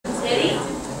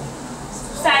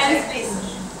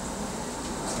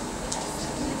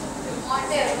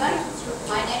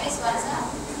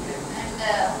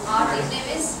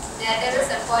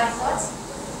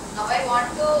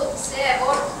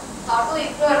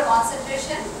your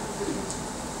concentration.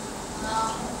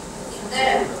 In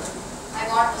there, I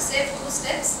want to say 2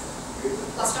 steps.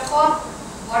 First of all,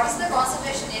 what is the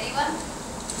concentration? Anyone?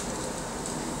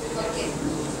 Okay.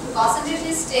 Concentration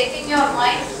is taking your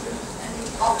mind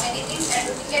of many things and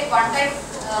looking at one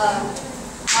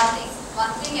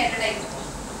thing at a time.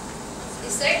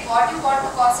 Decide what you want to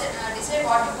concentrate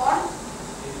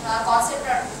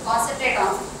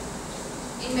on.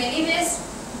 In many ways,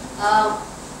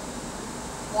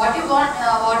 what you want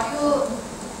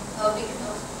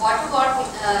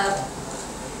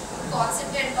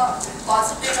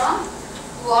concentrate on.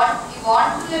 You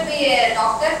want to be a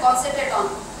doctor, concentrate on,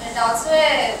 and also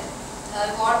you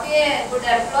want to be a good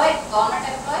employee, government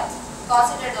employee,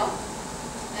 concentrate on,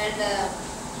 and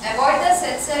avoid the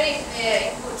sensory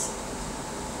inputs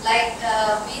like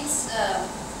means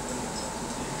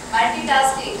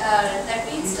multitasking. That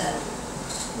means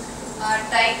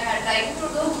trying to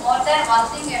do more than one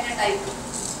thing at a time.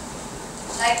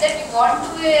 Like that, you want to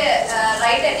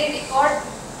write any record.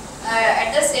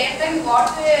 At the same time, you want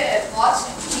to watch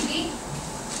TV.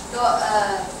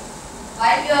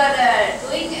 While you are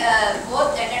doing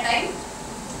both at a time,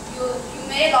 you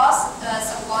may lose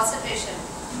some concentration.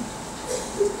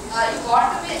 You want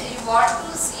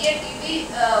to see a TV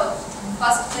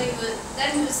first.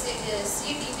 Then you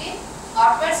see TV.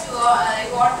 Afterwards, you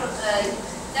want to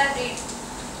then read.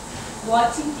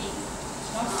 Watching TV,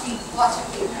 not TV. Watching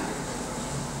TV.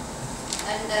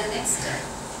 And next,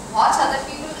 watch other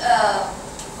people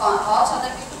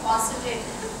concentrate.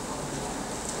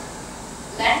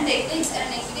 Learn techniques and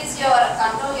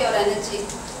control your energy.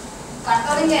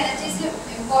 Controlling energy is an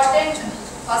important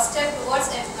first step toward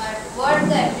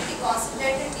the ability to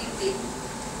concentrate deeply.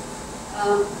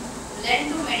 Learn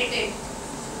to meditate.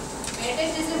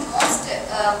 Meditation is the most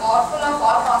powerful of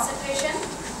all concentration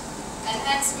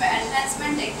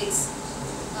enhancement techniques.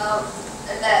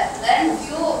 Learn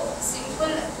few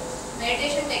simple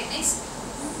meditation techniques.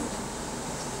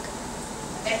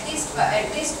 At least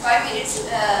 5 minutes.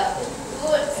 Do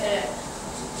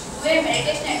a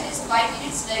meditation at least 5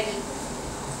 minutes daily.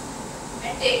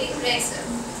 And taking breaks.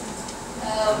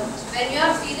 When you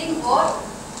are feeling bored,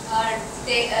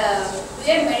 do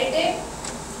a meditate.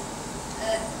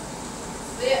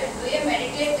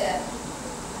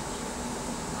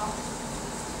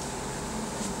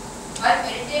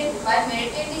 While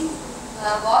meditating,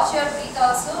 watch your breath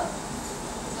also.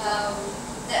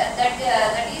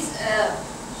 That is,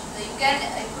 you can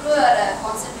improve your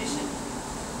concentration.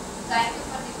 Thank you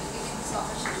for giving this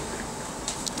opportunity.